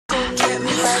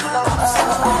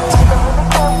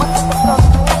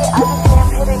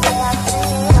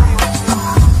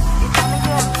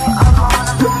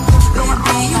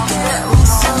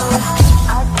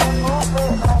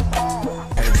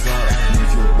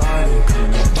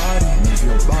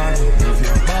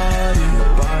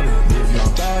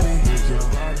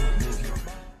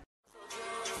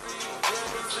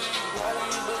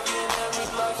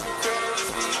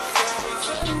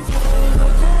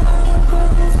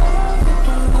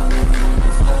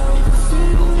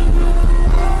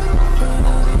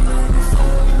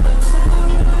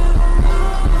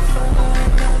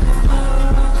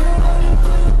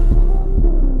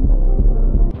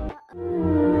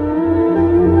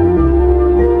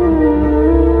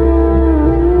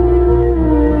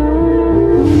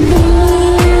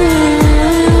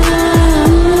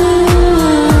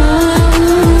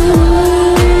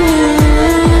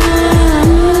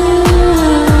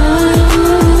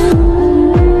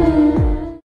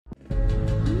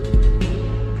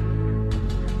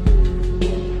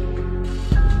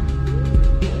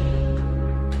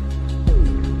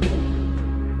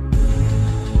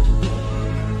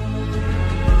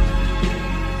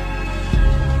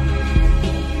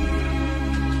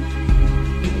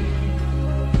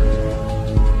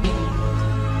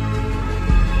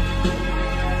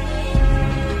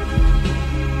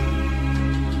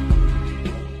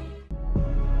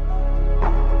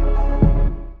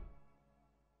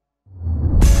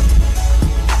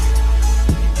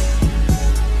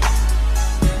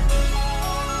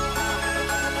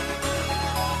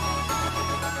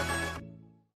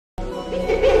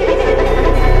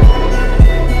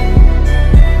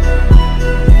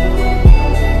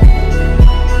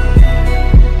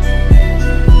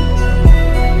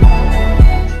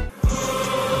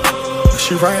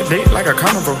She ride dick like a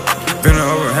carnival. Been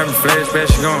over having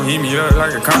flashbacks, she gon' heat me up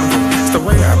like a carnival. It's the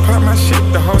way I pop my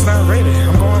shit, the hoes not ready.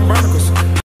 I'm going barnacles.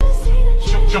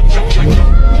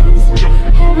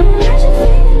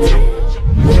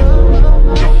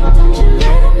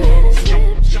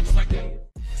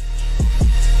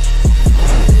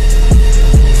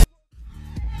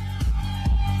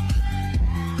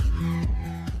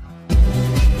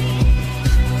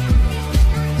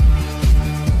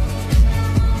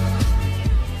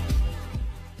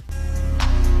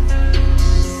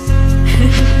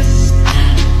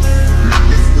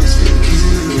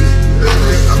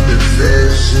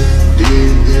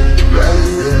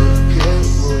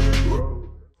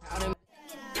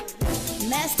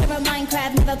 Master of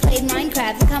Minecraft, never played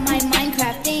Minecraft. Look at my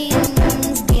Minecraft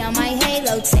things. Be on my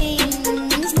Halo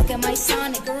teams. Look at my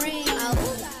Sonic ring. Oh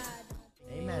God.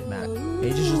 Amen, man.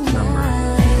 Age is just a number.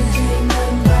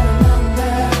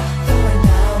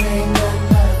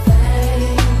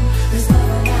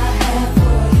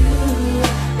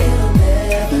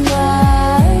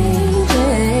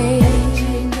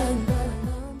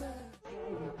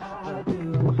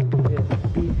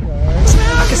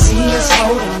 I can see us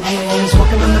holding hands,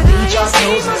 walking on the beach, our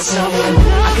toes in the sun.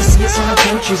 I can see us on the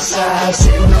countryside,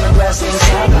 sitting on the grass,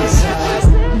 side by side.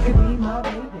 You could be my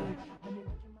baby.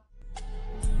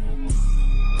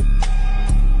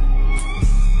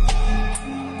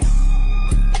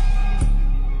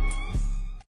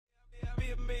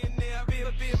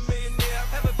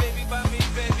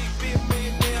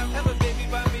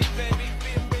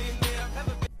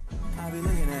 I be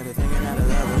looking at it, thinking that I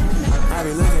love her. I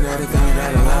be looking at it, thinking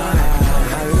that I love her.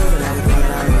 I be looking at it, thinking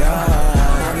that I love her.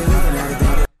 I be looking at it,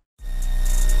 thinking.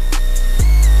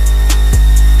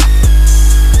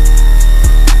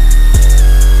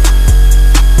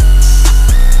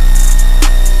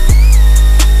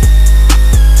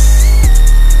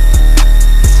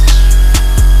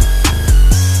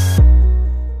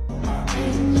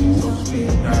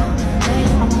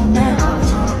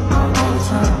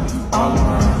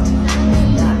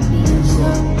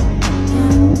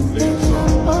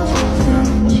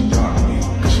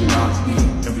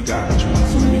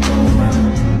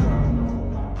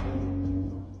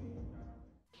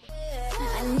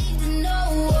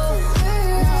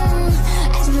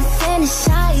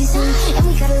 And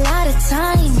we got a lot of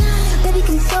time. Baby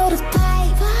can throw the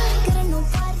pipe. Gotta know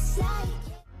what it's like.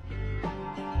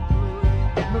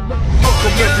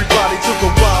 Welcome everybody to the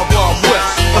Wild Wild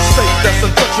West. A state that's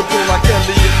untouchable like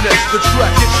Elliot Ness. The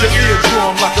track hits your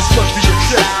eardrum like a slug to your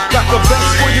chest. Got the best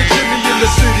for your Jimmy in the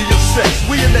city of sex.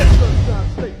 We in that sunshine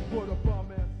state for the bomb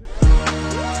ass.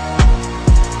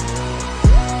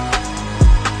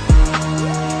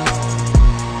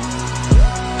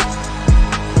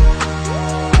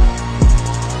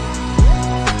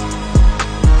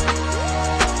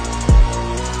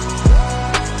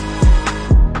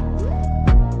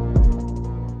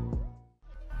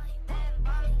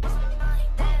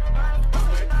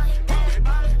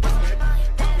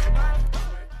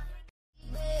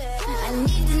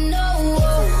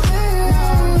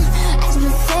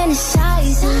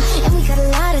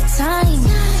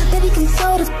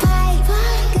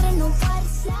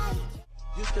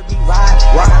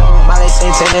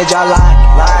 image I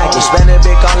like it. Spend it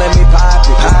big, calling me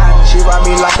poppy. She ride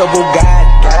me like a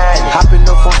Bugatti. Hop in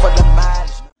the phone for the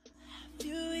mileage.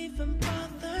 You even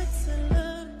bother to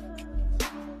look.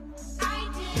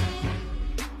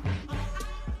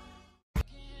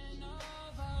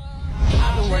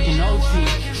 I've been working OT,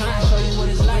 trying to show you what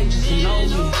it's like just to know me.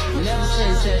 Never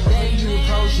since that day you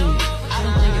approached me, I've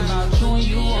been thinking about you and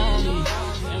you on me.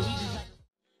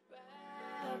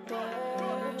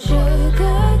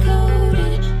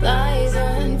 Sugar-coated, lies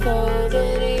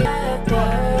unfolded, it's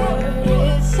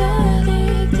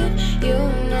addictive, you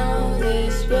know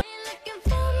this, but looking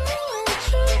for more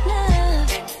true love.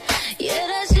 Yeah,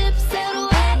 that ship sailed away.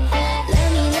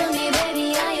 Love me, baby,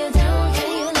 are you down? Can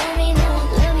you let me know?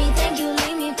 Let me think you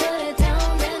leave me, put it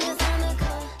down, then it's on the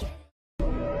call.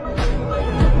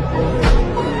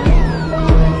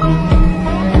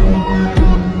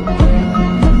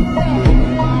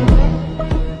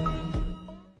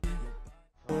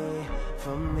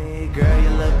 For me, girl, you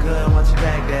look good, won't you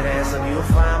back that ass up? You a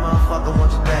fine motherfucker,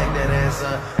 won't you back that ass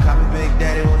up? Call me Big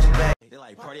Daddy, won't you back? They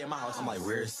like party at my house, I'm like,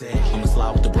 where is it? I'ma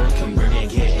slide with the bro, can you bring me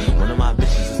again? One of my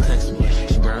bitches just text me,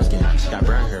 she brown skin, she got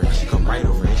brown hair, she come right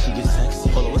over and she gets sexy.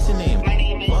 Hold on, what's your name?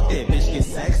 Fuck that bitch, get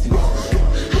sexy. Fuck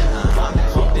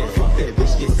that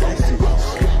bitch, get sexy. Fuck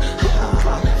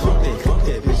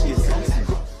that bitch, get sexy.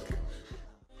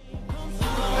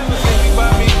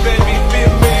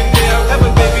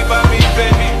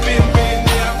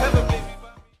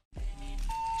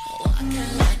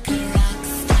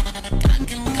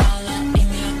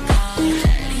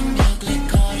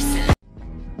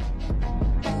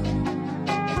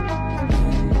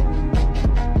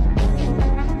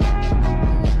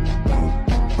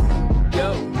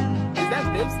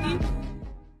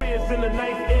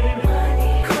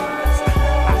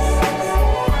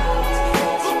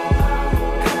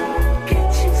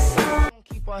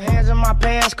 Keep her hands in my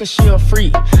pants cause she a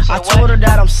freak. I told her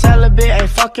that I'm celibate, ain't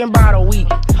fucking about a week.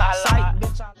 Psych,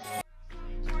 bitch,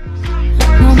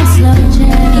 Mama slow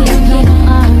jam, keep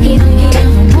I'm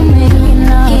making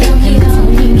love,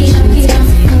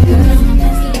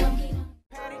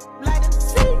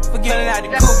 Forgetting out the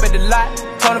coupe at the lot.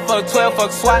 Tony for a 12,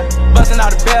 fuck SWAT. Busting all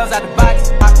the bells out the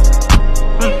box.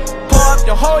 Pour up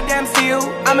the whole damn seal.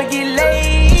 I'ma get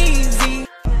lazy.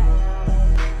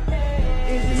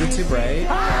 is it too bright?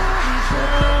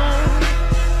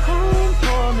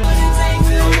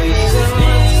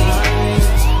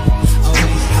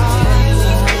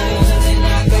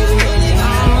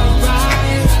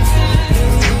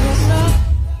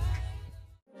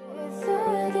 it's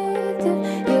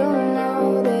addictive, you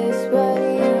know this, but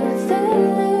it's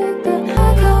addictive.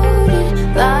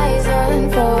 Sugar-coated, lies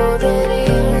unfolded,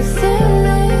 it's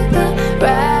addictive.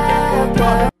 Rapper.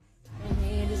 I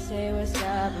need to say what's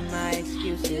up, and my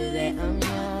excuse is that I'm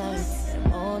young.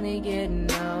 I'm only getting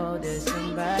older,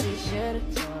 somebody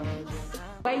should've told you.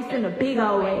 Wasting a big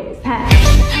old ass.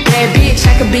 Bad bitch,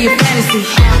 I could be a fantasy.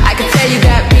 I can tell you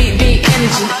got big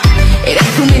energy. It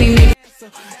ain't too many niggas.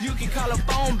 You can call her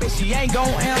phone, bitch, she ain't gon'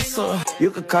 answer.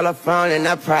 You could call her phone and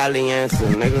I probably answer,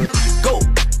 nigga. Go,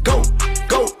 go,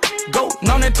 go, go.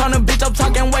 Known to turn a bitch up,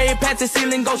 talking way past the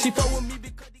ceiling. Go, she fuck with me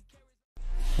because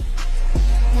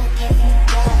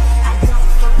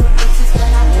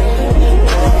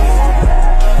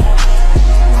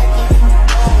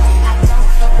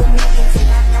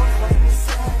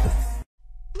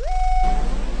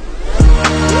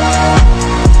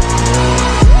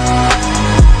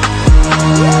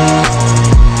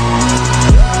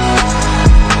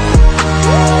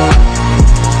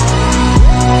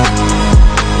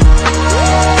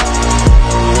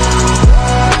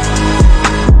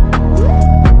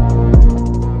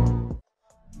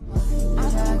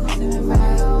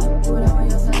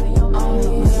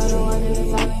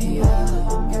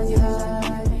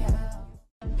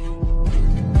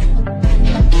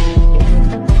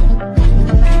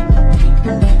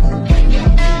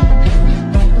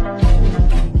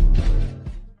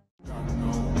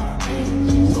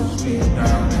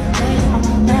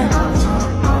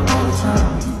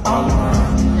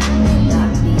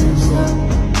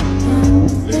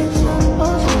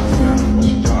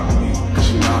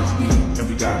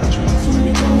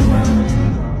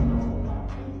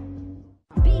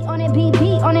he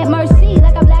beat on it, mercy,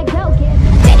 like a black belt.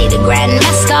 Daddy the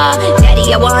grandmaster,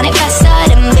 daddy I want it faster.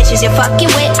 Them bitches you're fucking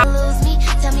with. Lose me,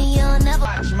 tell me you'll never.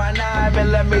 Watch my knife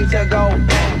and let me to go.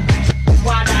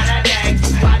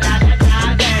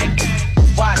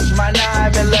 Watch my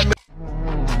knife and let me.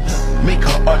 Make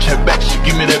her arch her back, she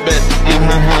give me that best.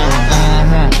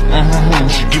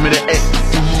 She give me that X.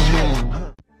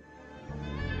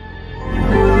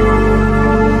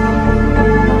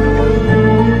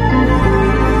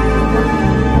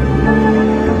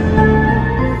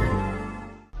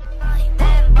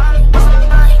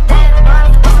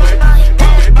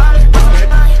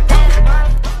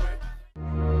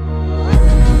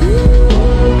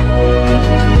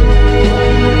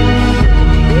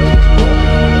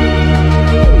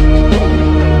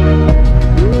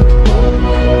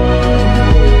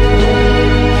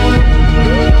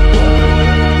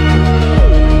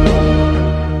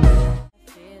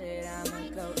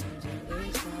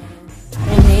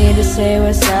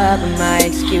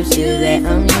 you see that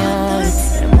I'm young,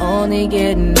 I'm only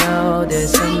getting older.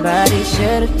 Somebody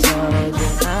should've told you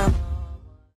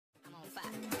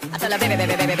I tell her, baby,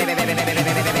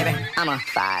 I'm a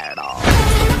fireball.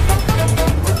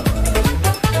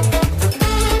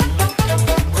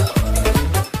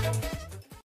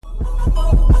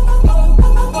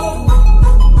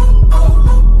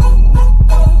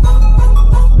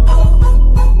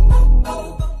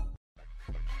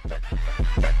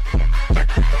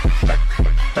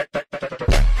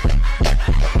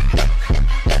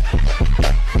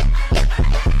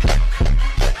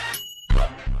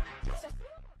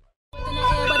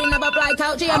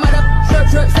 Couch, yeah, I'm out of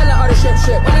drip, seller or the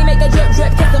strip. When they make a drip,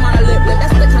 kiss them on a lip.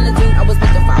 That's the kind of dude I was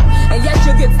looking for. And yes,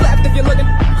 you'll get slapped if you're looking.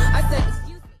 I said,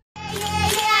 excuse me.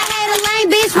 Yeah, I hate a lame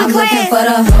bitch with class. I'm looking for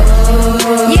the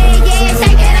hoe. Yeah,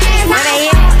 shake that ass. Where they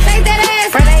at? Shake that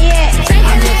ass. Where they at?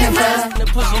 I'm looking for the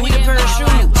pussy with a pair of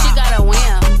shoes. She got a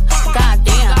wham.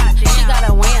 Goddamn. She got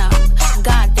a wham.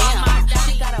 Goddamn.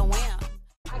 She got a wham.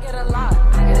 I get a lot.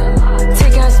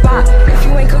 Taking a spot. If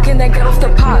you ain't cooking, then get off the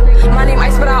pot. My name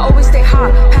Ice, but I always stay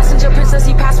hot. Passenger princess,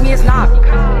 he passed me his knock.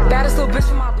 Baddest little bitch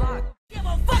from my block. Give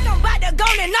a fuck, I'm about to go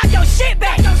and knock your shit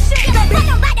back. Give a fuck,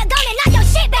 I'm about to go and knock your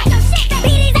shit back.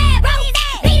 Beat his ass, bro.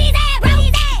 Beat his ass, bro.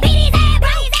 Beat his ass,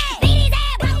 bro. Beat his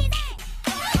ass, bro.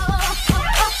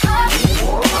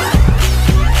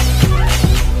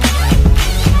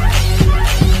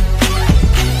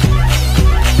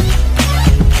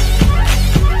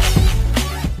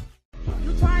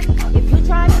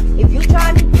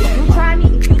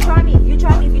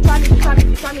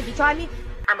 If you try me,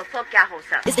 I'ma fuck y'all hoes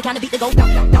up. It's the kind of beat that goes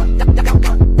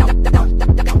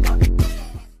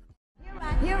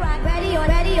You're right, ready or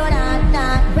not, ready or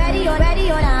not, ready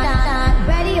or not,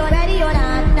 ready or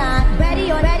not,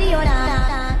 ready or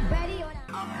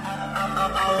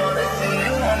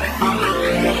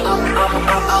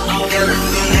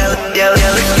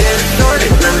Let's get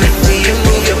started. Let me see you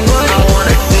move your butt. I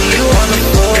wanna see you on the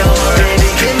floor. Baby,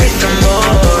 give me some more.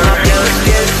 Let's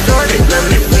get started. Let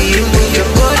me see you move your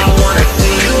butt. I wanna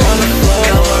see you on the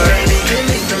floor. Baby, give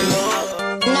me some more.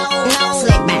 No,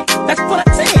 slick back. That's what I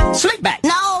said. Slick back.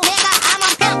 No, nigga, I'm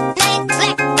a pimp named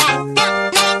Slick Back. Pimp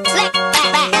named Slick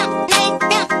Back. Pimp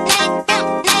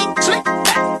named Slick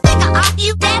Back. Nigga, off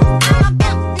you deaf. I'm a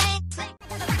pimp named Slick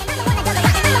Back.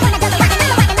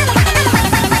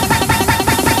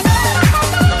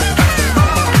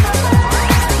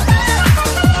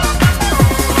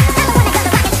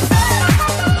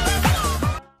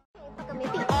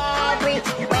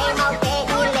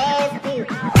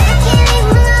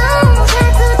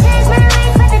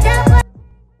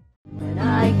 When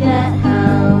I get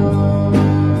home,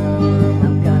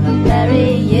 I'm gonna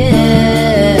bury you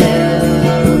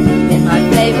in my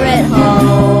favorite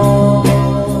hole.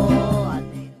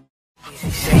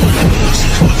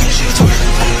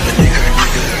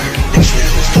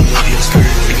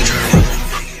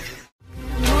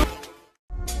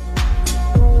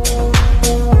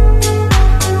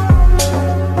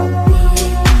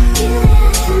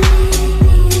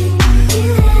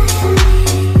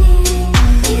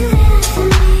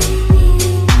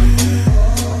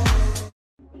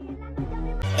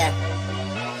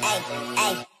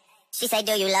 Hey, she say,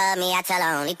 do you love me? I tell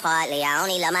her only partly. I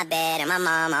only love my bed and my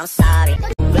mom. I'm sorry.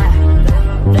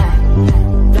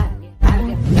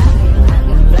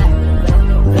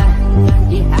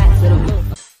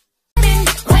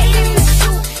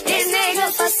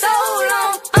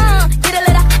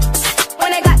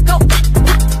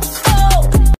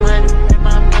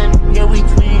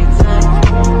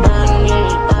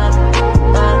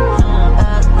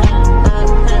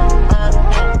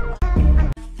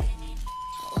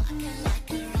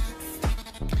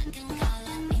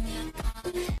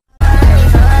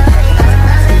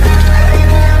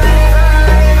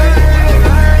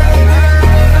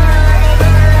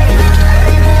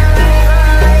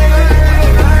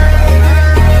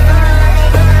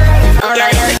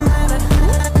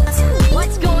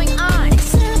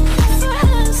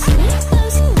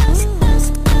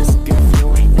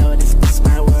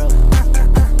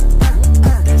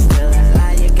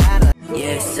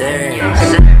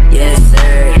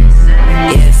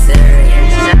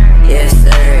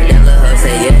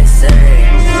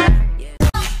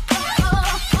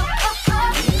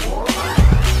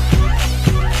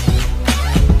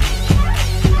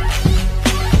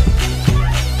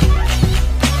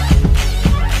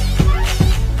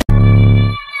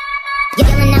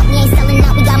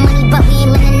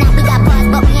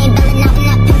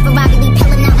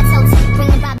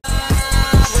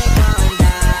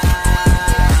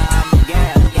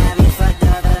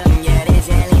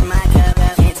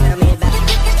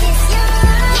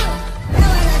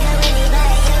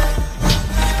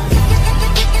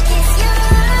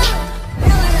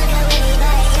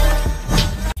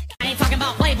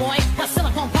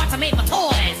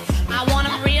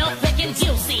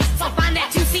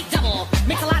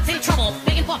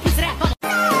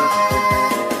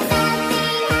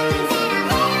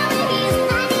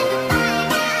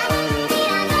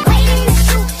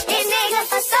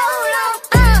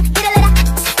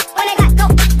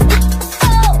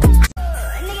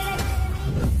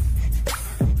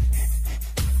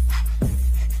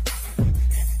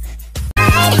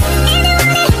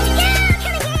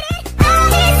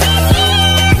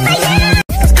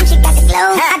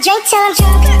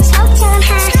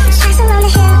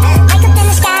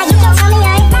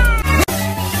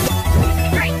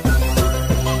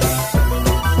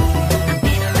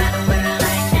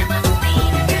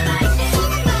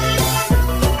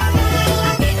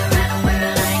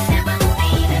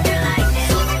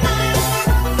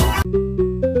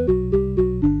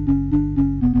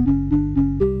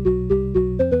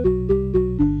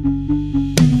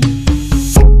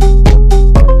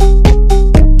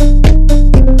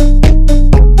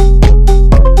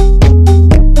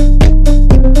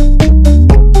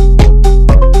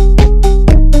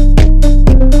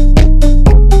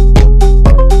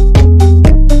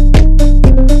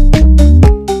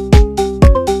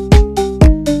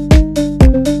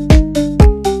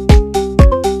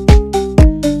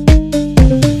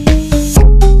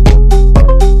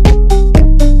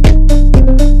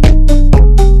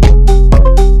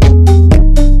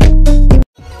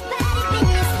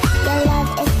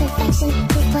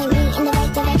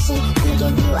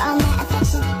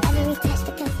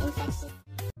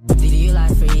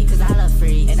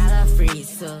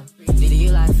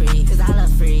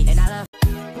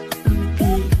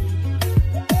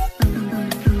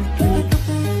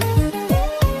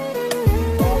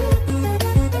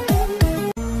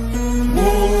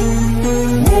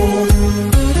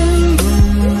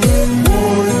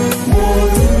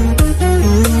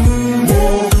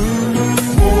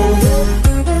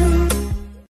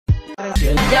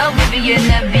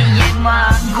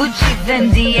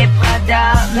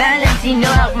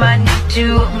 need to.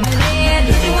 Man,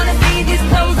 if you wanna see these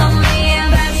clothes on me,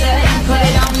 better put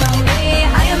it on me.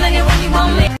 I am in it when you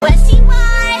want me. What she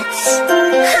wants?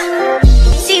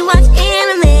 She wants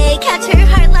anime, catch her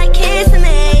heart like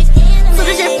Kisame. So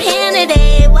does Japan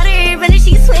today. Water runner,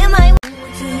 she swam my way.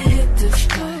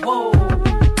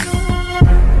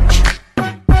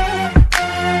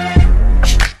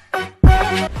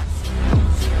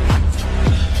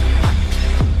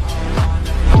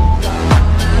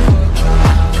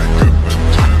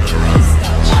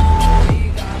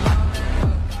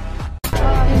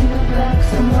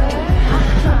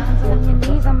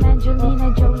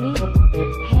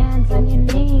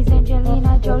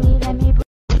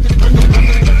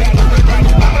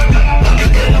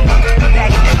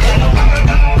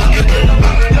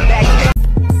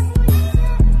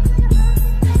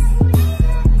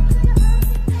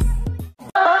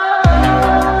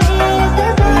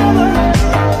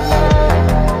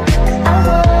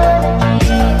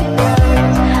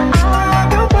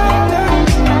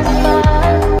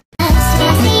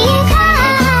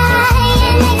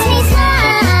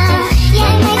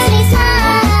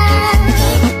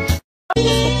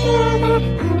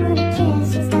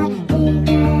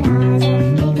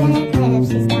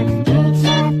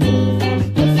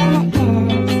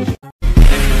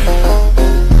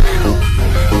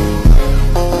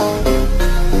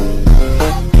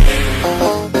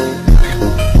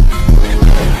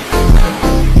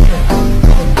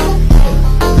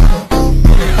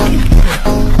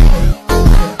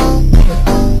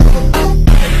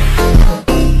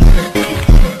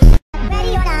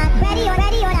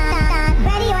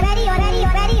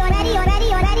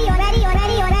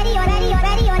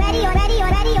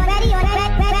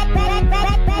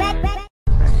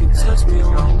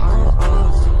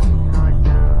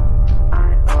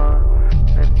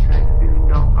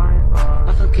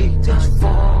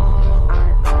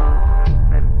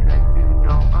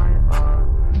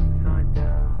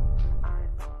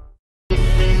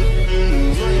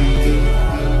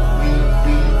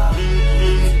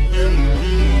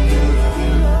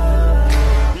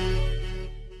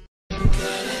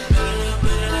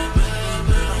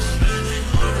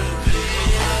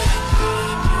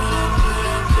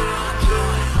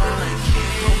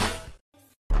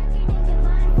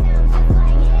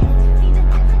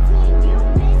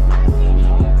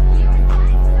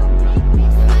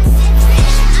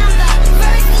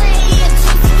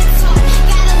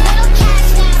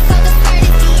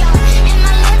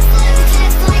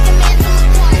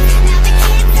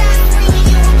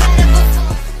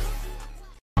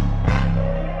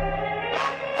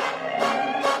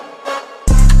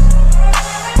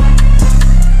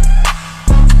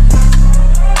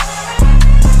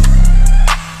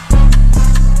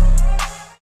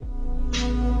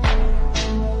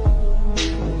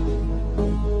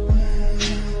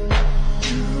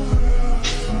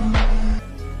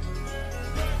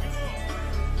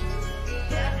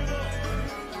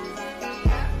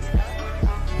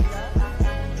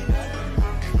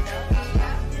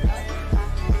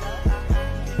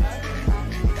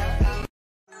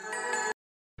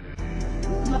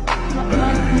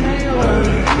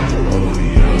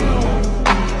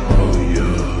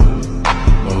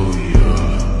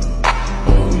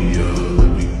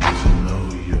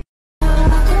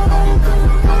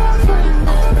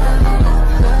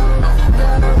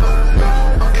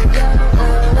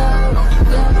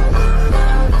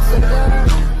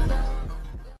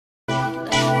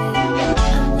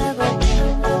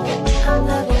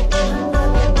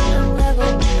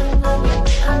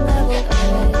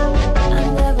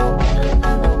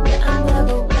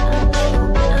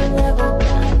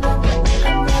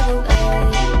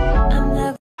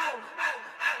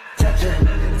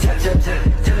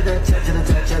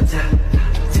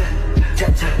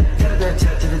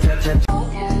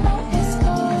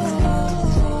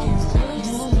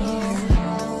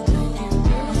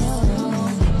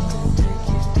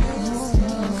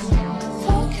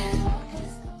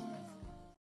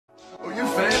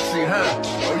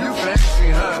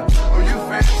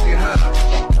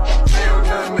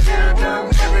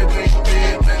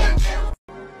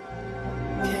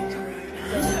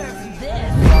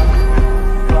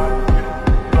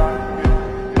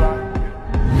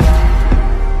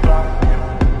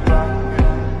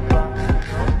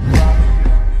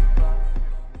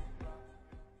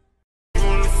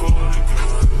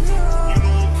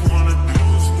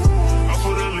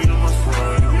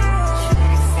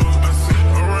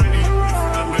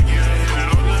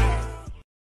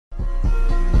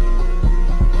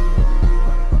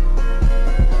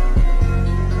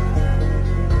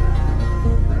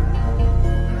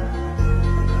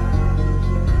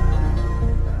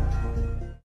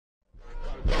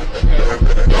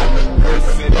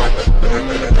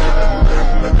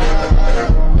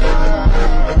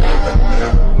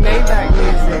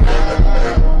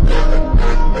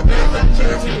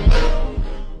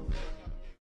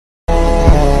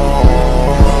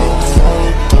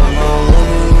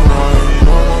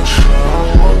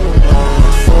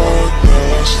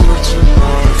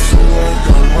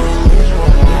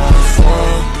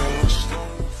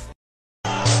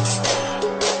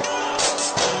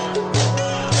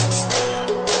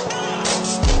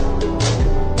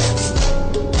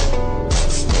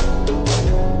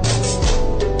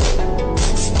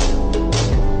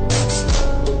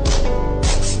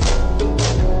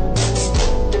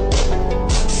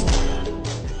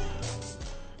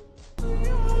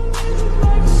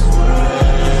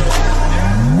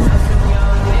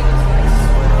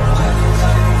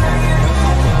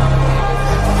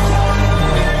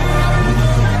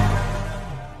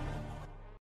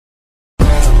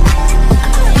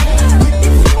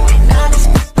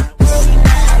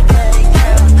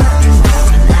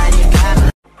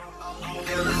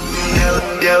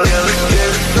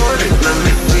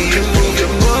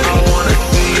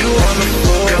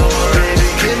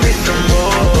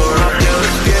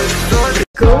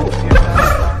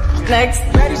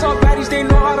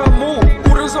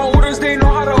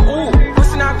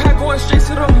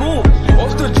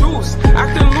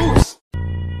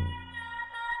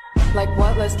 Like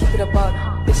what? Let's keep it a buck.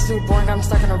 Bitch too boring, I'm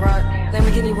stuck in a rut.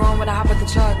 Lamborghini wrong when I hop at the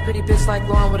truck. Pretty bitch like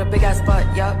Lauren with a big ass butt,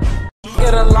 yup.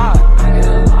 Get a lot,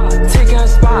 taking a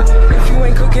spot. If you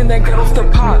ain't cooking, then get off the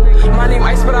pot. My name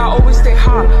Ice, but I always stay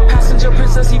hot. Passenger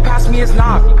princess, he passed me his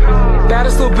knob.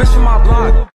 Baddest little bitch from my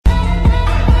block.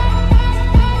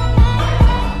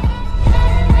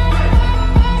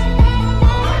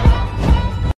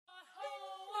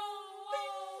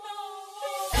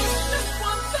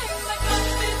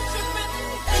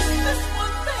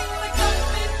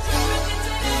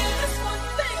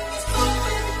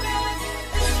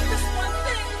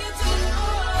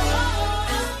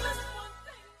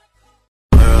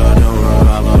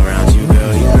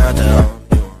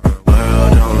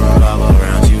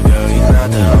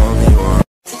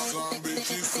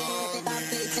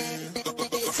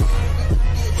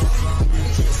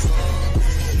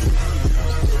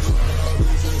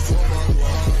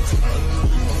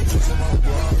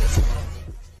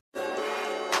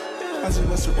 I just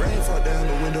let the rain fall down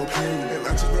the window pane. And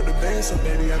I just wrote the band, so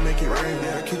baby, I make it rain.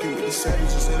 Yeah, I kick it with the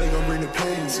savages, so they gon' bring the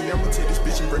pain. See, I'ma take this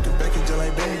bitch and break it back and just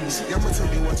like bang. See, I'ma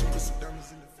take you watch you put some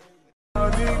diamonds in the face. I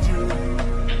need you,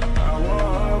 I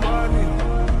want money.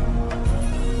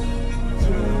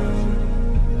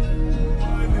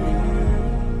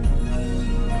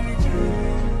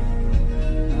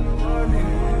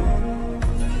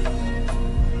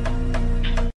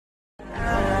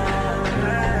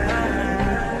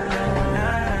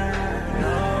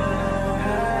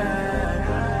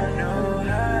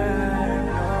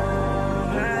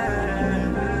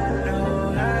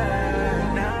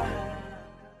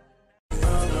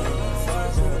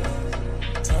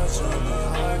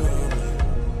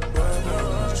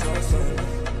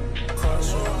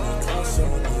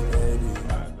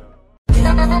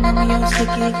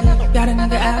 Got a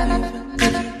nigga out of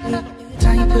it.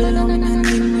 Time you put it on and then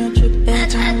leave me a trip.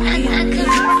 Every time we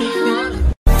leave.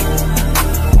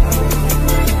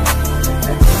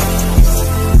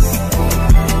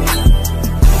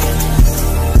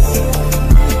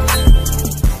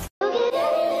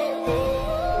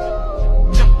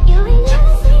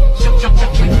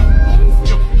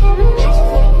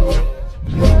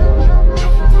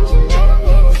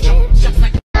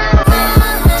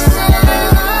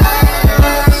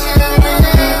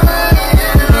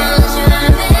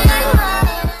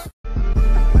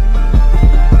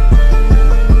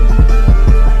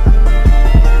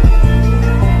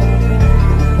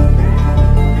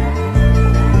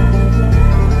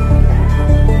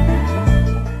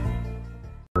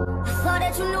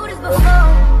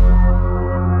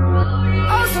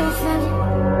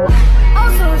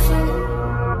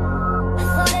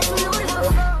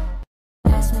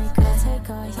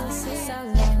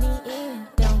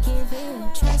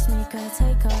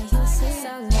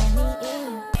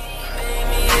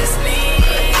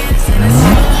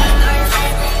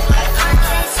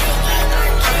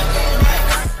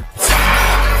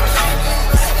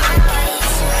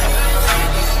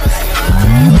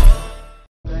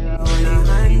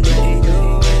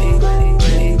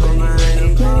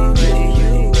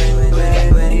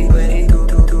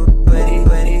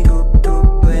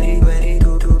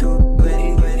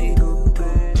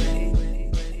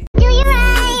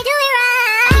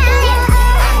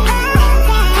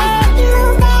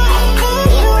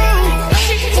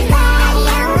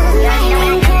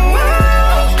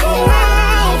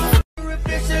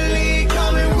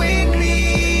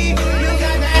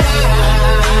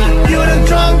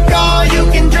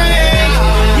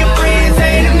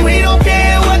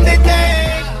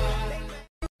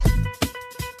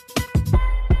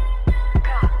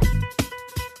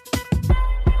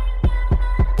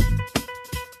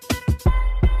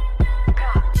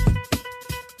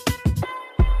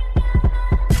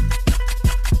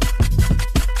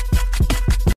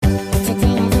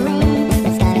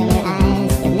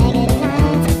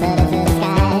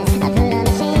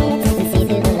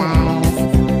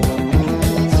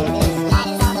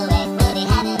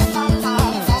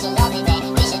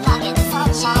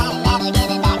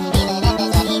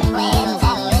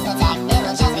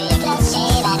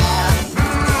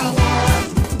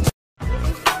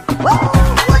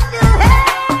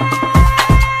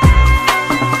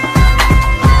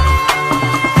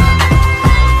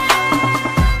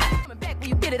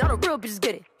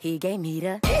 He gave me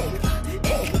the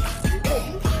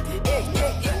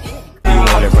You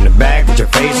want it from the back with your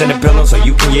face in the pillow so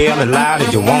you can yell as loud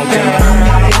as you want to.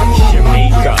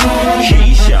 Shamika,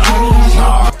 Keisha,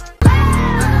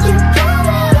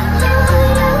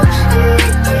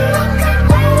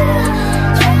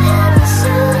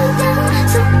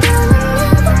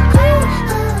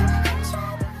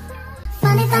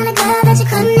 Finally found a girl that you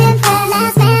couldn't impress.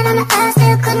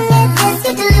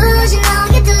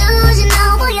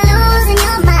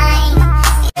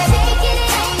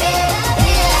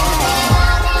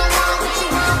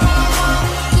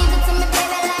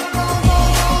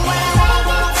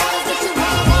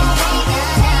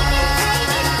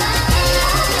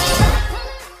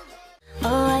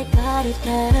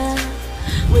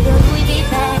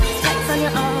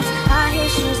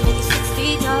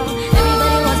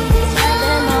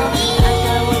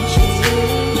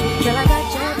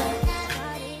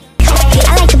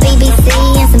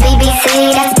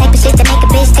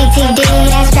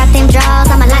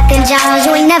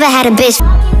 never had a bitch.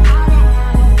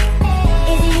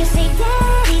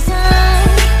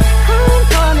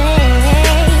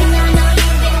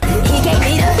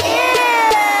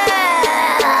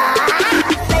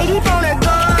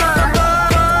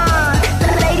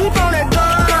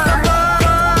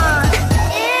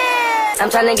 I'm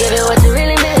tryna give it what you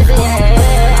really missing,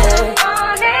 yeah.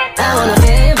 I wanna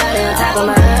feel your body on top of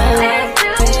mine.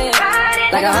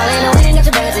 Like a Harley in the wind, got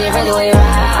your back to your friends the way you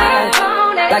ride.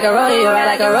 Like a rodeo, ride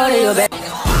like a rodeo, baby.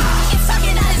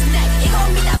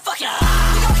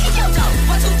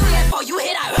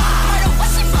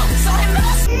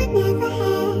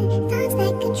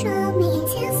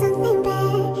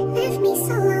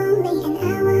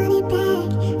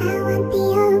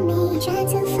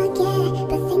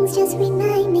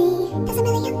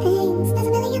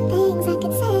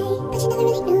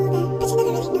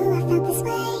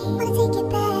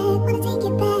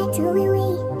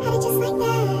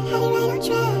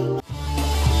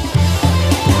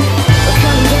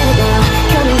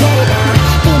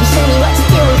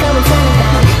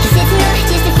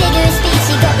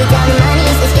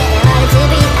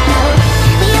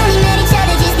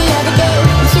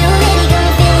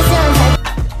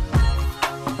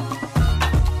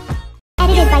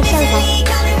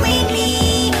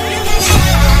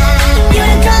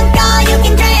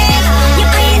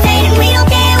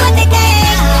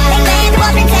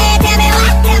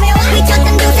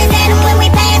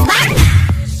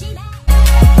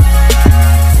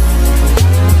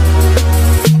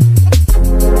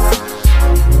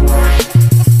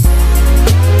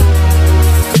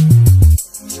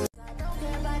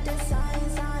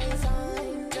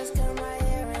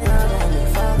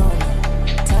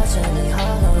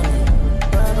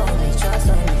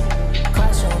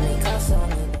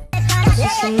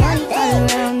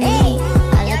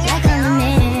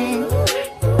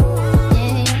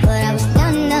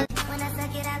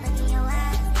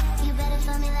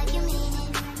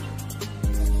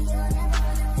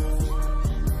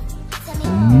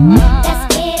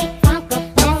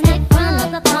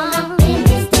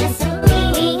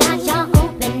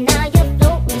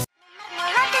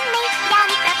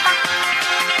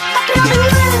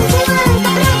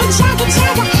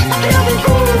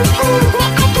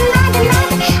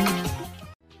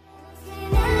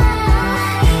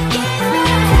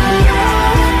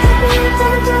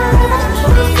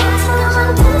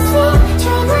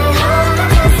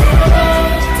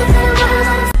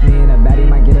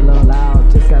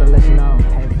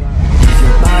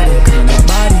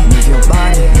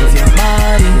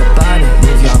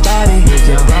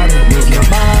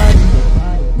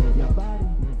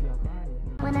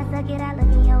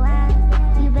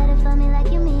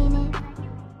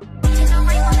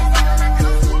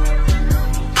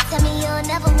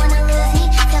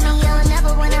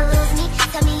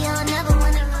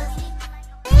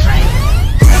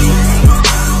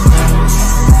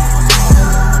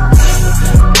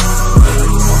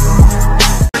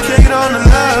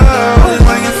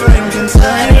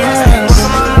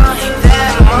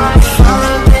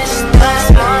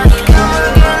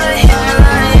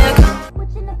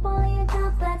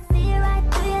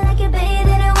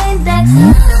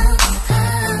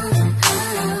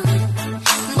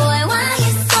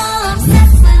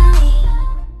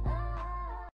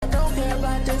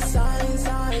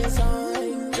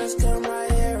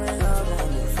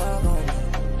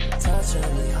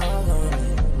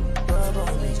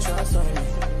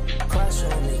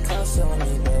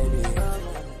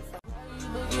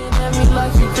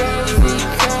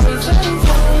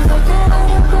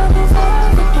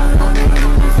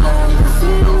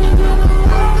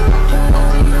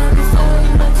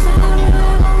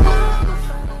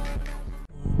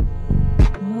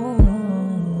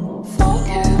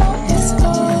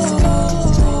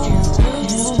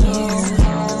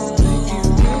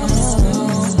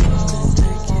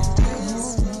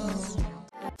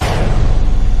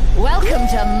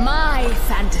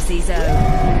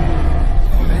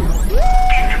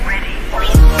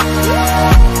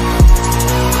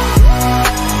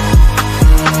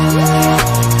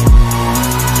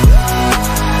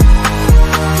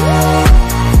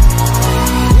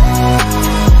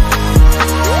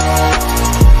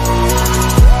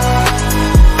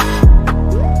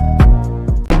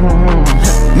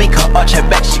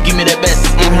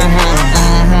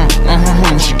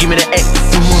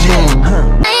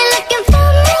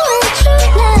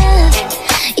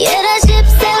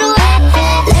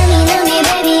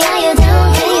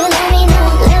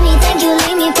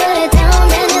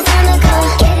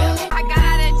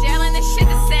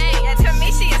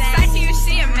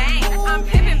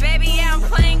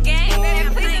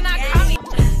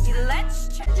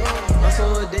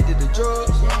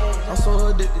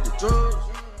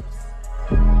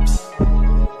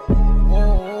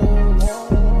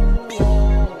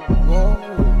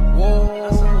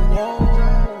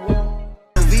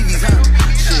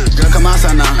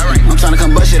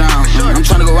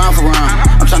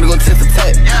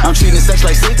 pet. I'm treating sex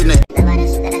like safety net.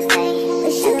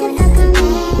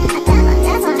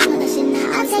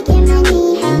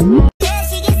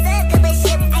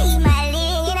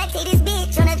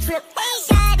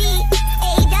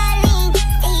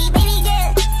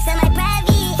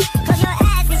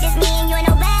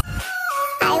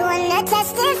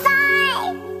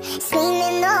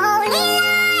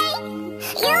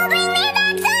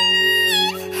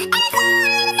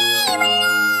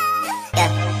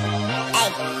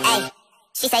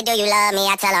 She say, do you love me?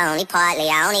 I tell her only partly.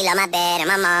 I only love my bed and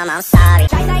my mom, I'm sorry.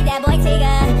 Try like that boy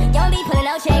Tigger, don't be pulling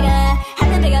no trigger. Have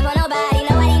to pick up on nobody,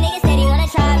 nobody niggas steady wanna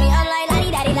try me. I'm like,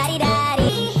 la-di-da-di,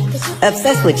 la-di-da-di.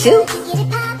 Obsessed with you?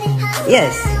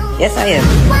 Yes, yes I am.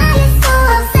 Why you so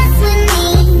obsessed with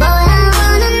me? Boy, I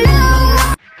wanna know.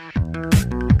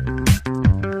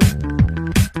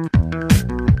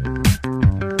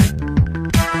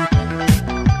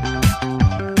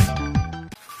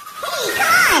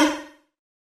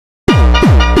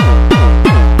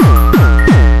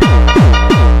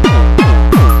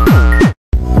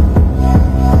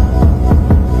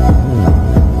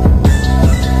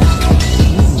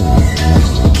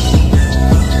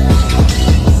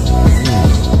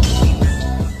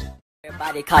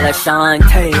 They call her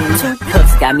Shantae. Two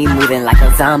puffs got me moving like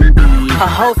a zombie. Her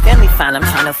whole family fine, I'm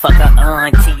trying to fuck her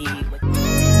auntie.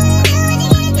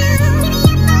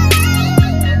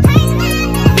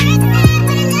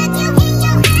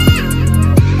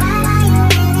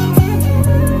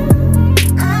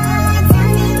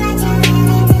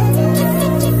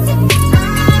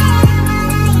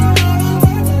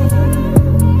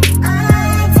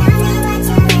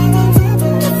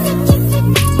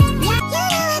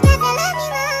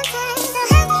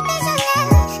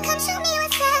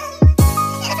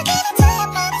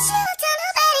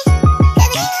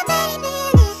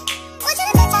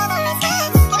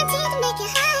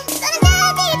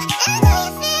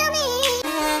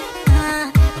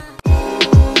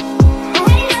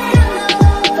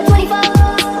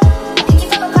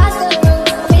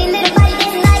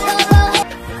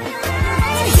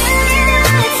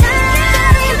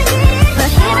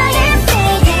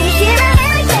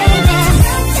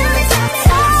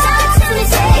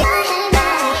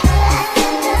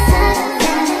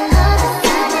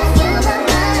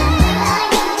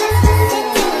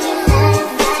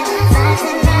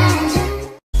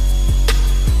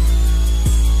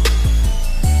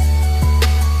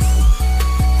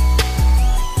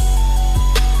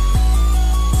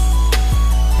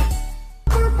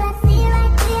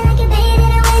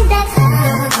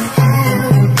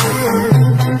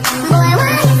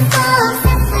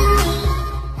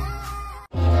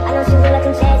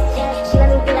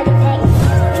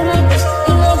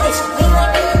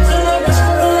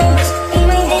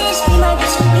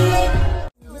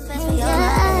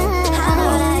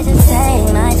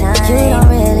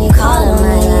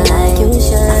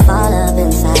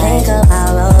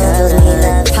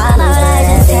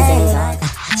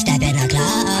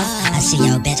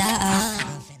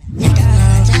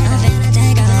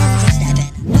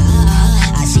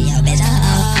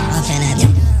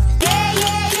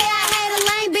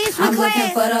 I'm looking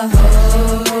for the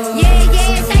hoe. Yeah,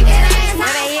 shake that ass.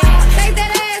 Where they at? Shake that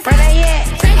ass. Where they at?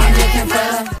 I'm looking for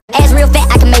the ass real fat,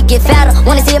 I can make it fatter.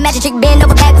 Wanna see a magic trick bend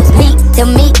over backwards. Meat to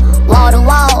meat, wall to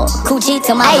wall, coochie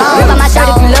to my bone. Rip out my shirt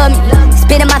if you love me.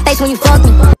 Spit in my face when you fuck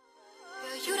me.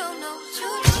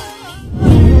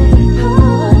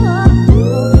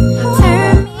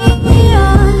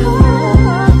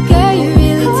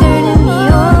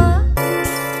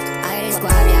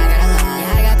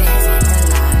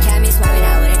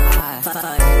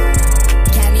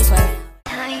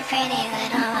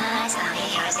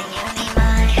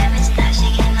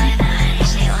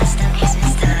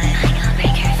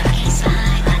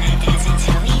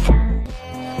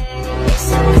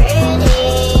 So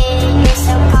pretty.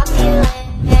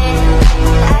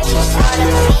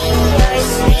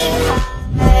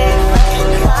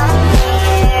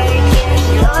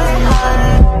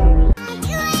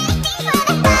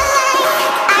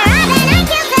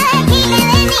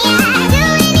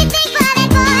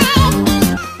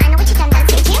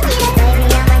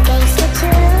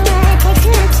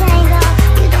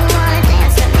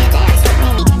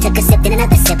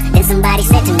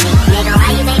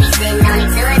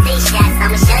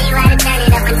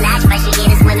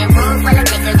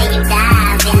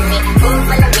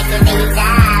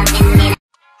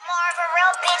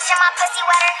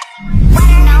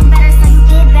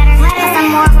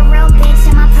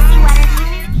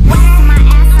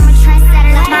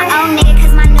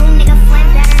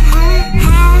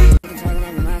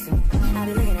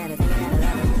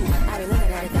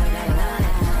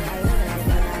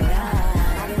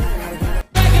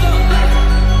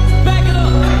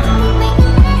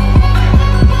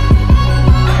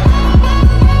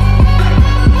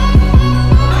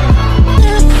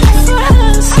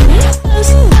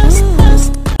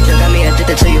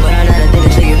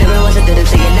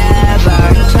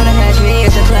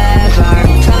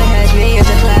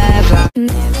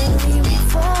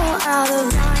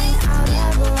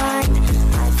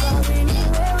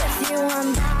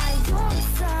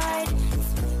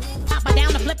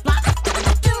 flip flop.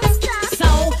 So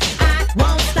I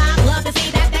won't stop. Love to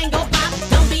see that thing go pop.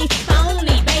 Don't be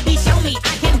phony, baby. Show me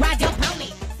I can ride your pony.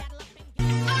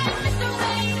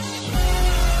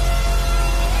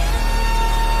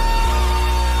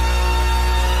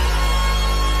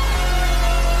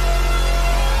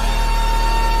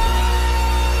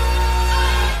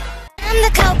 I'm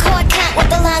the cold cunt with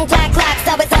the long black locks.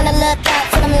 Always on the lookout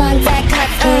for them long black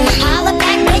cuts. Holla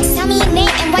back, bitch, tell me your name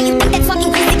and why you think that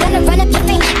talking crazy gonna run up your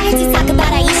fame. I heard you talk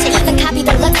about Aisha, even copy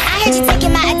the look. I heard you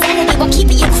taking my identity while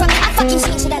keeping you crook. I fucking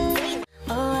changed it up.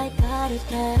 Oh, I got it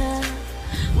better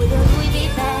with a Louis V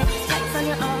bag, tights on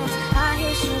your arms, high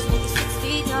heel shoes, make you 6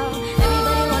 feet tall.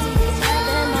 Everybody wants me to tell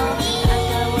them all. I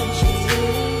got what you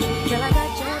need, girl, I got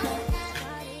your back.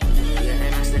 Yeah,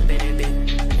 and I slip in it big,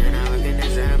 and I look at that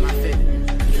side of my fit.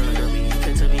 You don't know me, you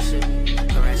can tell me shit.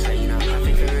 Alright, so you know I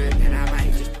figure it, and I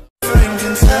might just.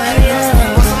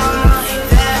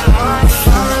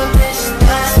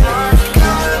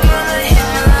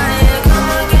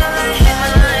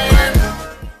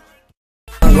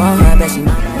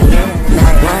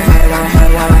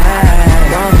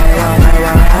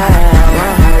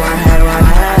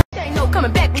 Ain't no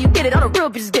coming back when you get it. All the real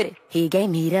bitches get it. He gave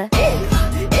me the.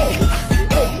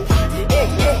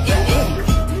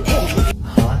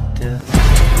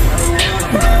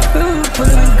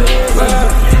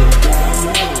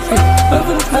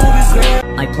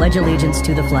 I pledge allegiance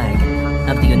to the flag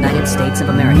of the United States of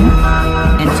America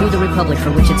and to the republic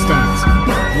for which it stands,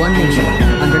 one nation,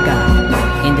 under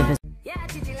God, indivisible. Yeah, I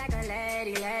treat you like a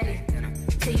lady,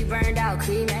 till you burned out,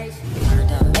 cremation.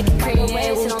 Make a crazy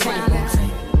way with time.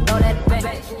 Throw that back.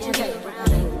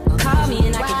 Call me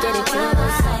and I can get it too.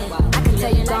 I can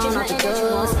tell you gone off the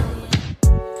doors.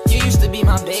 You used to be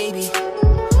my baby.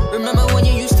 Remember when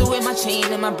you used to wear my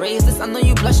chain and my bracelets? I know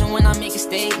you blushing when I make a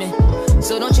statement.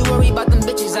 So don't you worry about them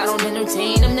bitches, I don't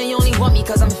entertain them. They only want me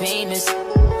cause I'm famous.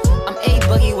 I'm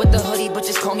A-Boogie with the hoodie, but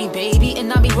just call me baby.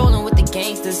 And I be rolling with the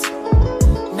gangsters.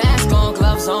 Mask on,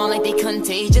 gloves on, like they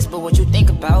contagious. But what you think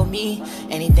about me?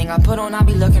 Anything I put on, I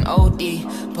be looking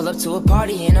OD. Pull up to a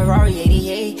party in a Rari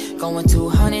 88. Going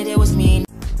 200, it was me.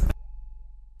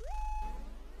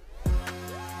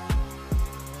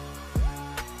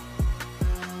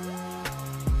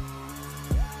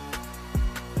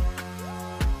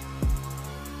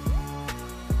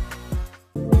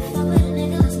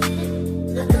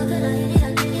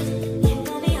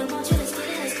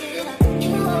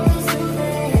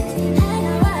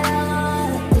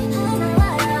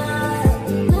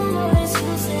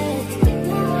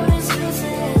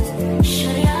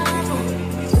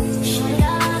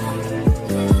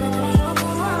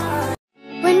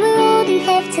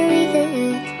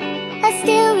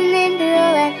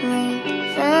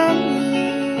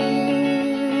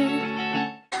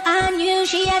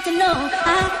 She had to know.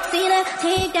 I seen her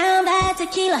take down that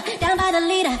tequila, down by the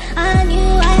leader. I knew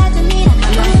I had to meet her. I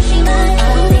knew she might,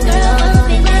 ooh, girl, won't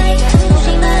be right.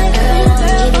 She might, ooh,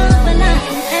 girl, won't be nice.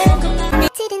 I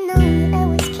didn't know I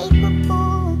was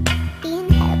capable of being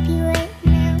happy right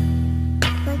now,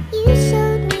 but you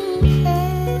showed me how.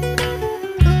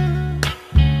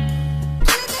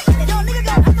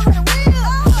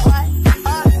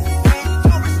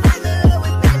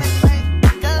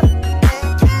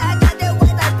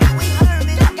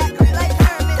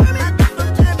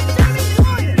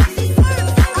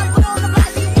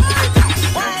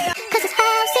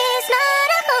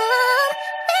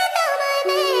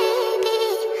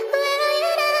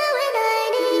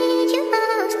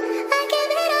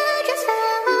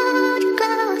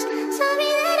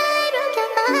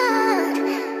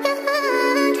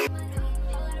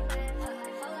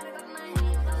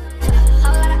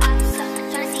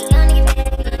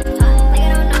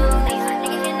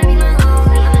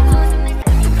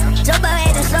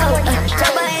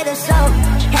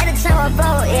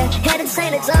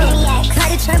 Try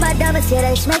to turn my diamonds, yeah,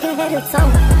 they smack your head to toe.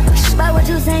 Despite what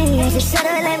you saying, yeah, just shut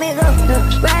up and let me go.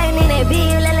 Riding in that beat,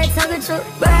 you let it tell the truth.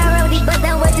 Ride around with these bust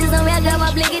down wedges on me, I got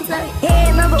my blinking tongue.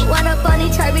 Yeah, number one up on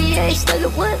these chart, yeah, it's stuck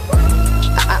at what?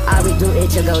 I we do it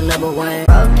to go number one.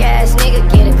 Broke ass nigga,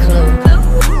 get a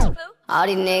clue. All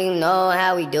these niggas know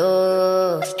how we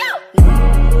do.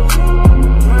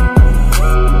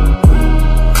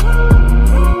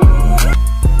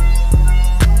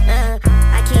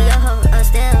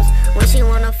 She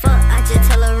wanna fuck, I just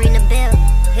tell her ring the bell.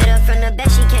 Hit her from the back,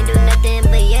 she can't do nothing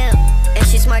but yell. And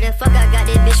she smart as fuck, I got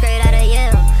this bitch straight out of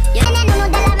Yale. Yeah. Cause all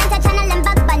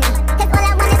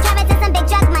I want is carrots and some big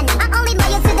drug money. I'm only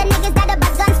loyal to the niggas that'll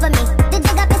bust guns for me. The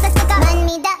jig up is a stick up, run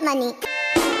me that money.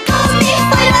 Call me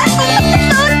for that,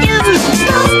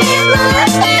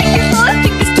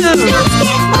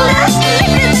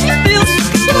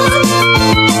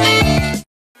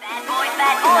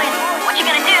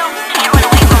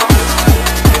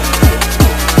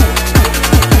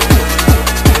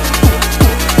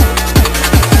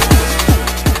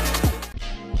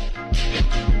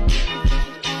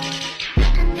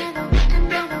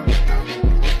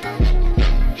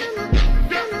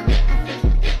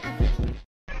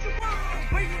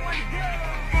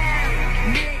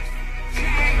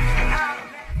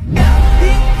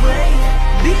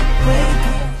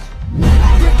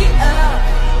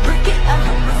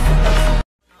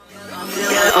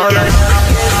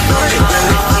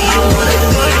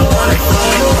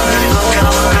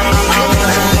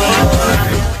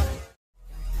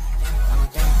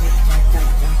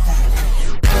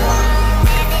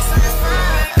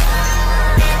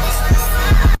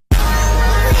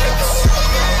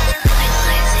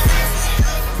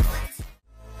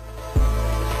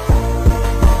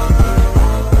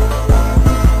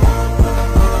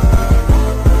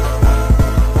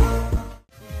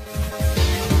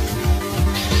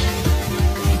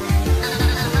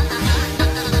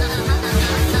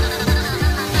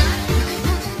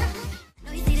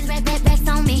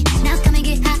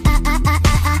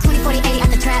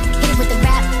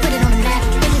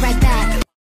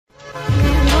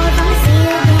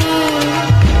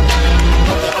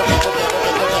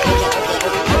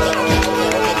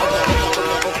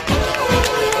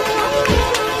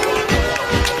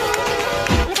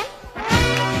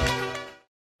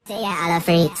 love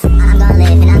freaks. I'm gonna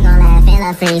live and I'm gonna laugh and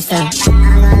love freaks too.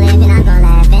 I'm gonna live and I'm gonna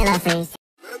laugh and love freaks.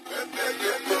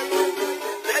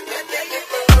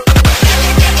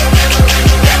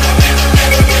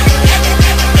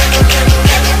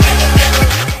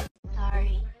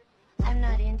 Sorry, I'm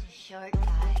not into short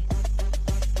guys.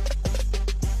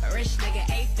 A rich nigga,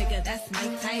 8-figure, that's my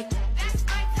type. That's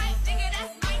my type, nigga,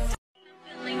 that's my type.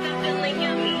 I'm feeling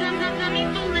yummy. I'm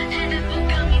full of edible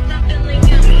gummies. I'm feeling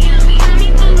yummy, yummy. I'm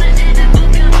full of edible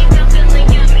gummies. I'm feeling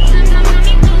yummy. I'm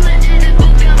full of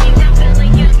edible gummies. I'm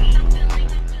feeling yummy.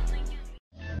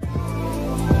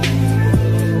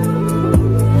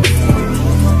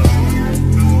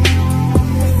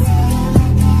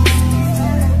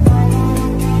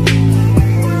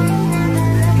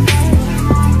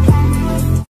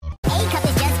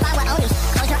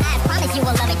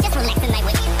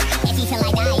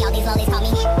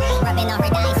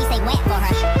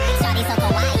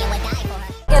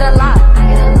 Get a lot,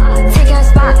 taking a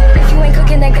spot. If you ain't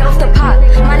cooking, then get off the pot.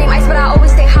 My name Ice, but I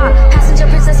always stay hot. Passenger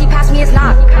princess, he passed me his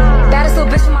knock. Baddest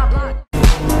little bitch from my block.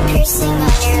 Piercing on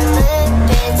your lip,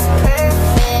 it's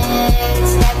perfect.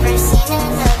 Never seen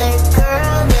another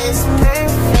girl this perfect.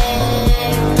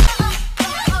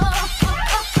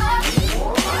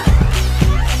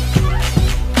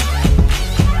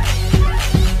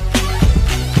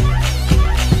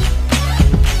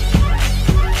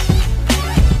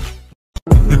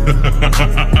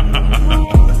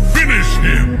 Finish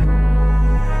him!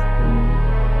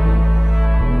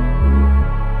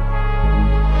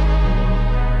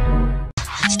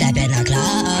 Step in the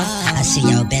club, I see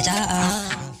your bitch,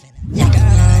 take her,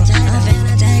 I'm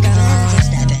finna take her.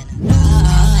 Step in the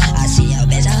club, I see your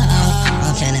bitch,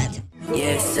 I'm finna.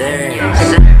 Yes, sir.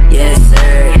 Yes, sir.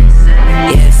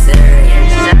 Yes, sir.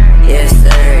 Yes,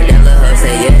 sir. That little hoe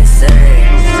say yes, sir.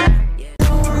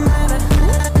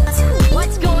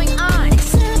 What's going on?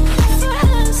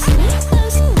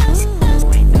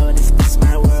 I know this is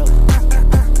my world.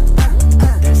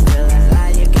 There's still a lot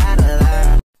you gotta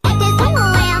learn.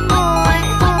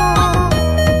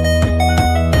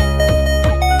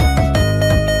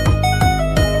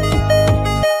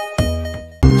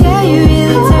 Yeah, you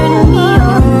really turning me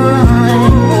on.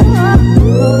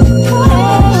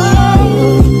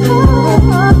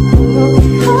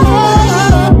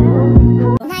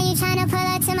 Now you tryna pull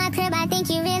up to my crib, I think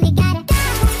you really gotta.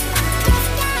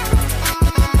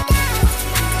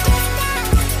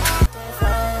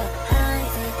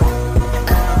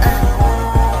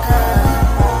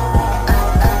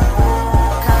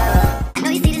 I know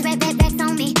you see this red back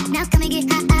on me. Now come and get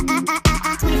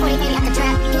 2040 baby out the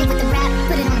trap. Hit it with the rap,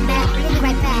 put it on the back. We'll be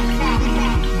right back.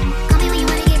 Call me when you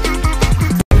wanna get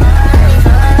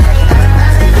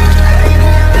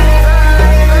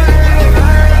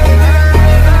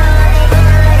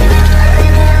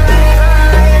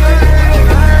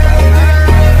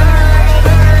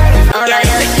Alright,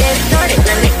 let's get started.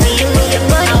 Let me see you move your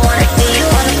butt. I wanna see you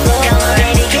on the floor.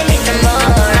 Already give me some more.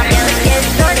 Alright, let's get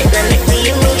started. Let me see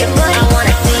you move your butt. I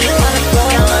wanna see you on the floor.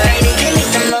 Already give me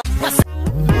some more.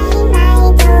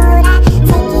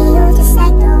 Just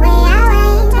like the way I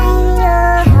like you.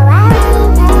 How I like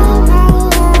you.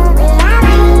 Way I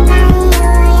like you.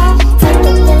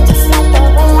 Taking you just like the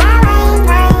way I like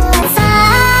you.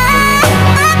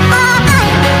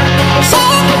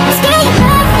 Shit, girl, you're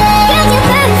perfect. Girl, you're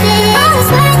perfect. Always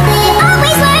worth it.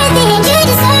 Always worth it. You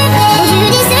deserve it. You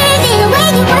deserve it. The way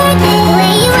you work it. The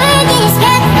way you work it is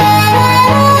perfect.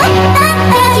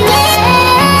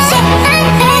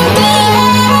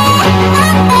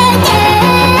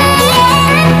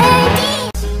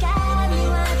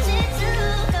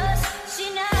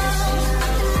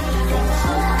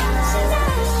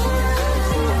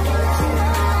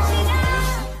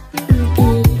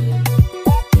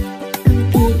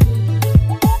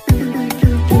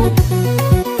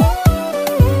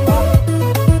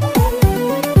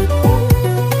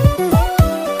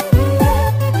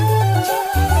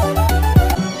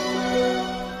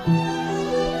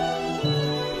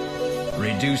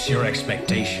 Reduce your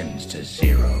expectations to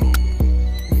zero.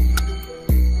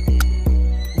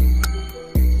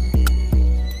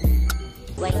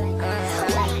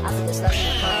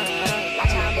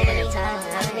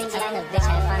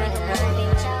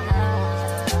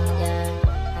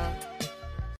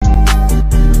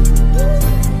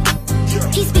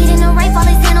 He's speeding a rifle,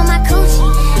 his hand on my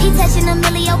coochie. He touching a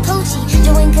millio coochie,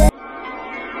 doing good.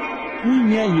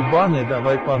 Хуйня ебаная,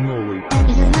 давай по новой.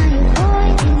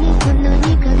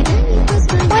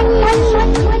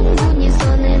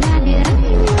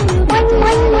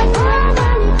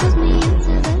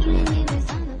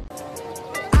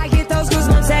 I get those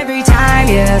goosebumps every time,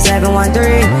 yeah,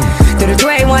 713. Through the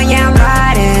 281, yeah, I'm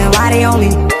riding. Why they on me?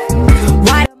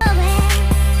 Why?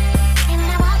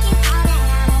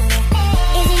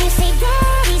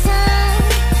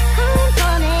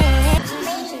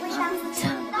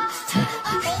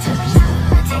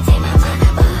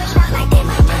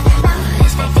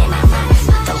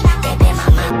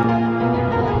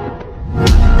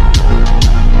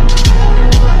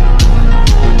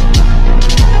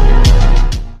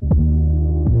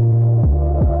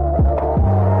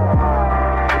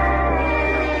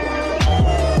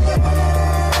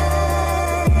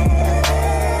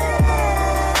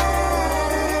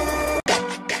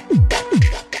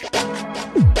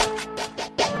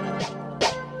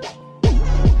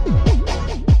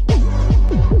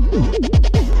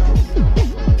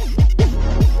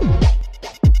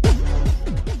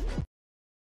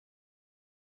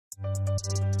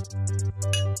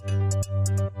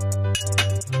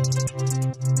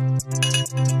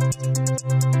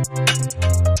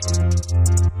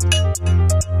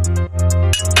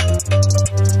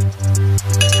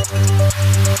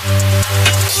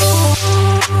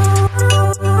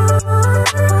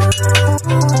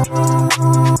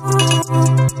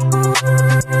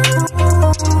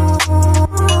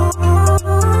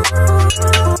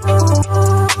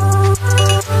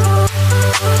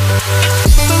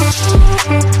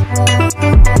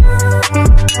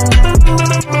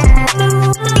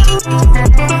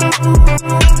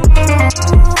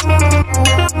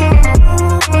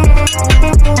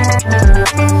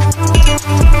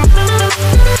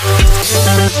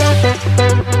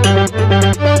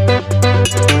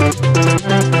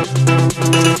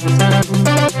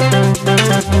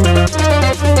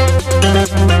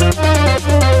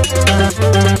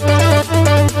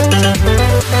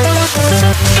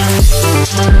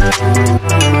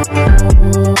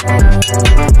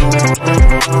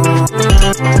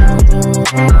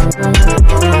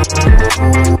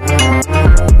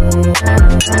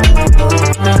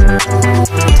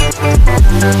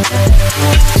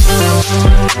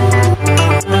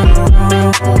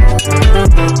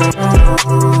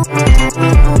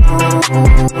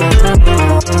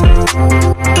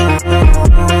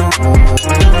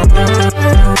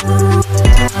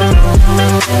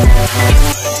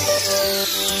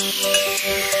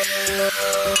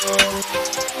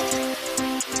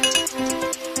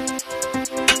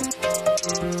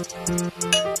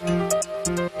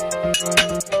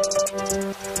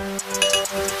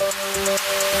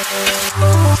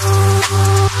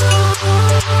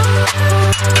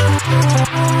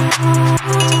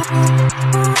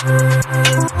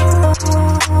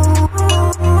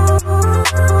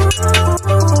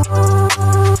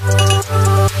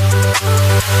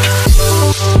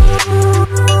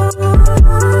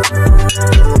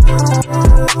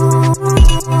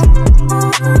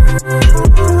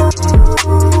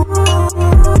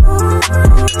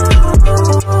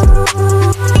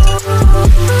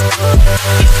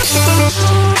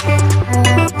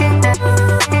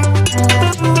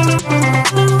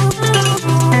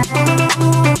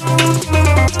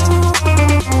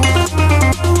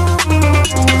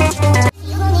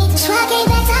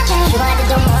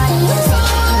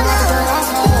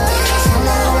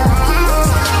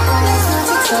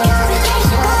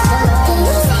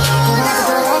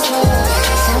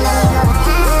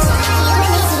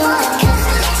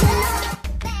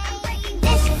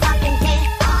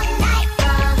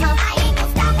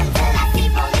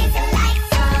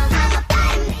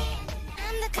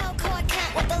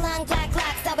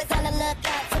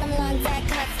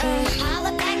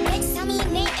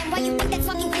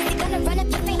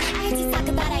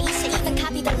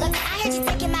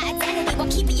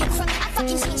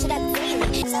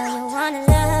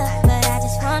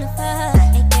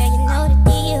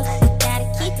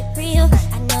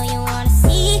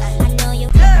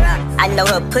 I know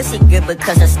her pussy good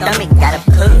because her stomach got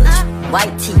a pudge.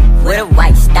 White tee with a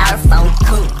white styrofoam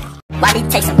coupe. Why me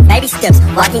take some baby steps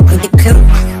walking in the club?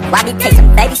 Why me take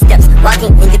some baby steps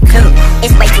walking in the club?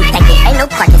 It's way too packed, ain't no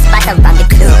parking spots around the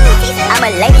club. I'm a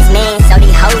ladies man, so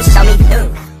these hoes show me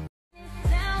love.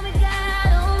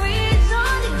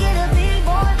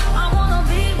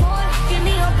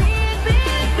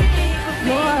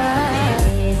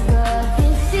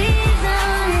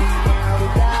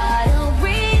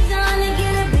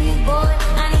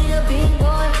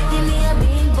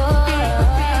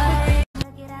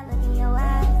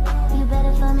 You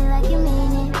better for me like you mean.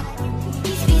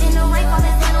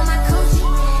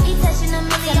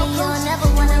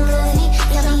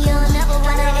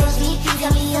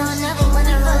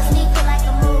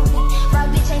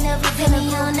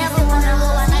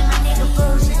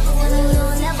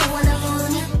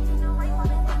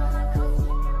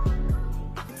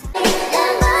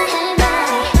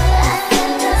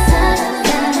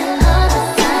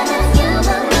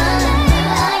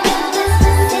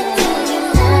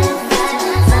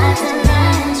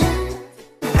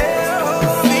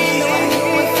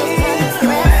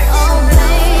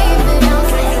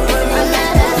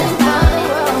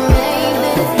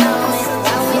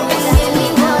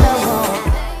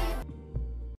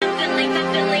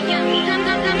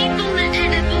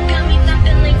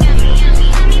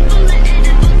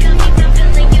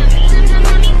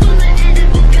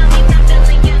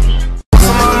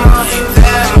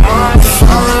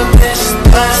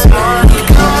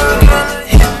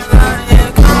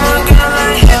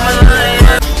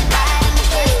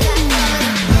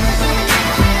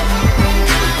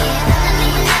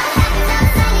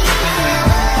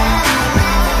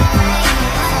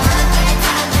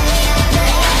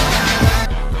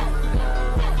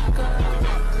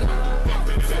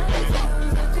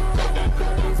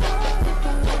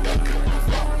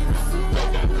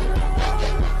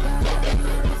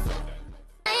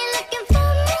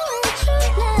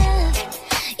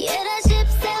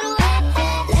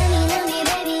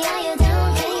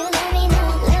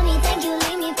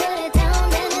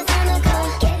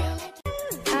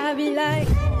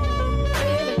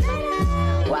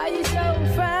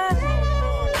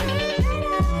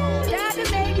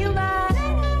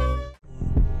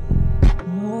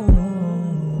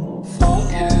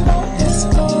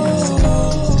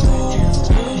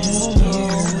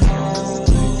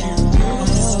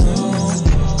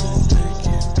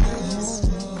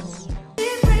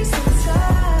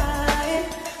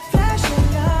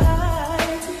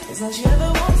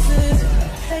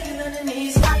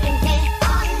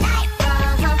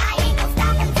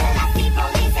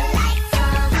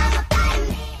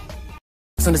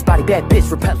 that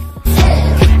bitch repellent.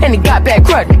 And he got bad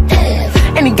credit,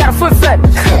 and he got a foot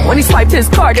fetish. When he swiped his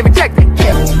card, they rejected.